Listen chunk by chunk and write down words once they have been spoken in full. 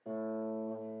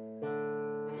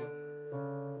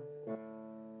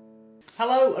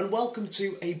Hello and welcome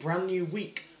to a brand new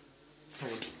week.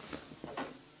 Hang on.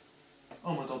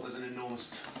 Oh my god, there's an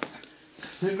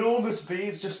enormous bee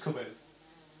has just come in.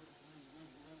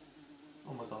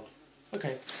 Oh my god.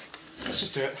 Okay, let's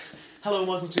just do it. Hello and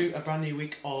welcome to a brand new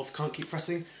week of Can't Keep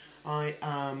Fretting. I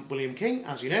am William King,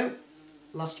 as you know.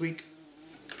 Last week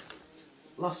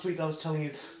I was telling you...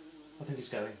 I think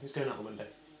he's going out on Monday.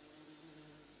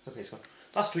 Okay, he's gone.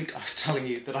 Last week I was telling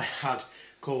you that I had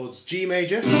chords G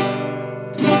major,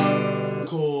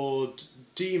 chord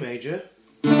D major,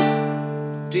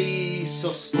 D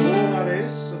sus4 that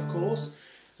is, of course,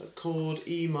 chord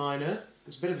E minor,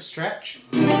 it's a bit of a stretch,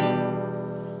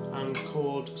 and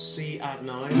chord C add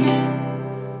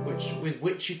 9, with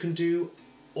which you can do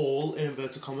all, in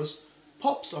inverted commas,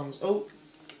 pop songs. Oh,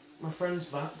 my friend's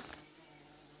back.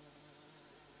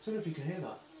 I don't know if you can hear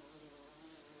that.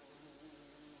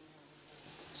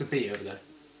 It's a bee over there.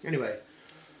 Anyway,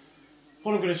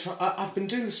 what I'm going to try... I've been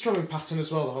doing the strumming pattern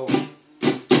as well the whole week,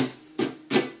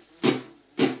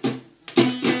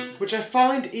 which I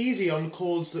find easy on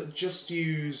chords that just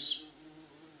use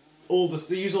all the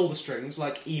strings,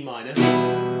 like E minor.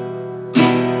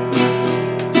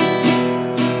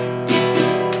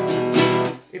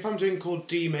 If I'm doing chord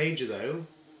D major though,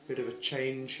 bit of a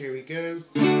change, here we go.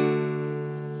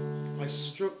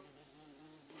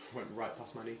 Went right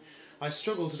past my knee. I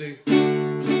struggle to do...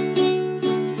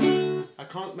 I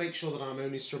can't make sure that I'm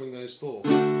only strumming those 4.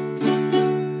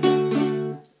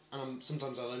 And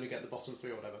sometimes I'll only get the bottom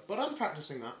 3 or whatever. But I'm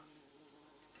practicing that.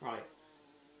 Right.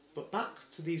 But back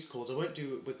to these chords. I won't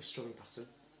do it with the strumming pattern.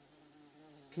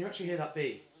 Can you actually hear that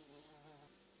B?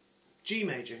 G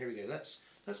major, here we go. Let's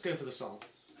go for the song.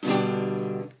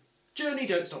 Journey,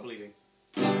 Don't Stop Believing.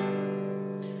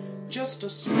 Just a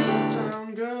small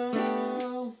town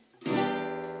girl,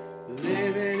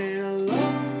 living in a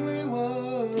lonely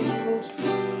world.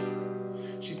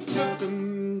 She took I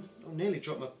nearly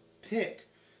dropped my pick.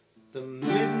 The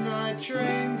midnight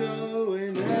train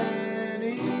going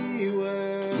anywhere.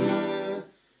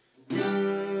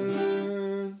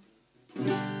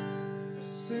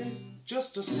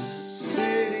 Just a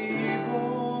city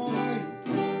boy,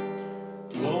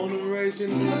 born and raised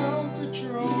in South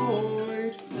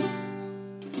Detroit.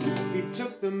 He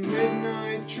took the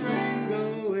midnight train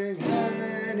going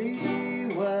anywhere.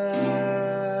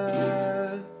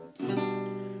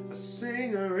 A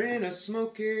singer in a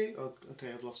smoky... Oh,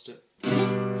 okay, I've lost it.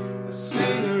 A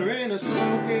singer in a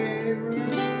smoky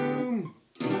room.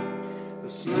 The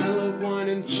smell of wine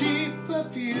and cheap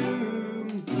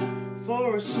perfume.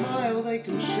 For a smile they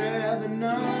can share the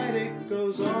night. It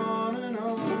goes on and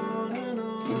on and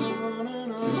on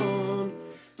and on.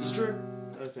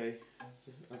 Okay.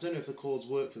 I don't know if the chords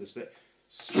work for this bit.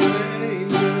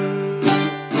 Strangers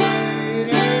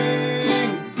waiting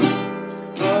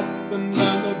up and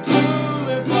down the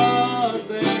boulevard,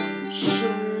 their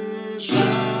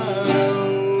shadows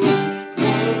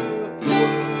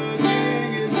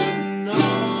working in the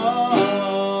night,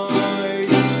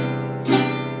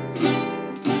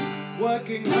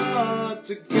 working hard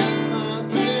to get my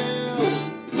fill.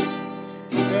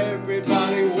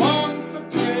 Everybody wants a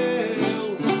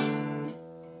thrill,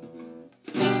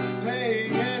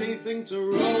 paying anything to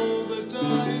roll the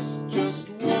dice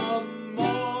just one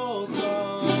more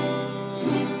time.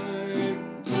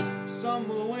 Some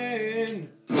will win,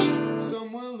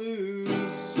 some will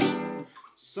lose.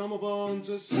 Some are born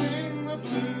to sing the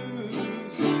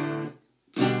blues,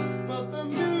 but the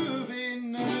movie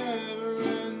never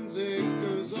ends. It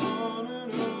goes on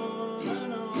and on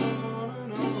and on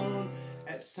and on,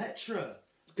 etc.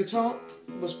 Guitar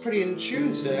was pretty in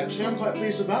tune today, actually. I'm quite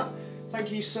pleased with that.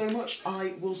 Thank you so much.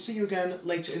 I will see you again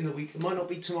later in the week. It might not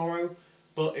be tomorrow,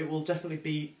 but it will definitely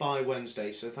be by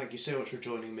Wednesday. So thank you so much for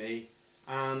joining me,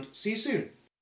 and see you soon.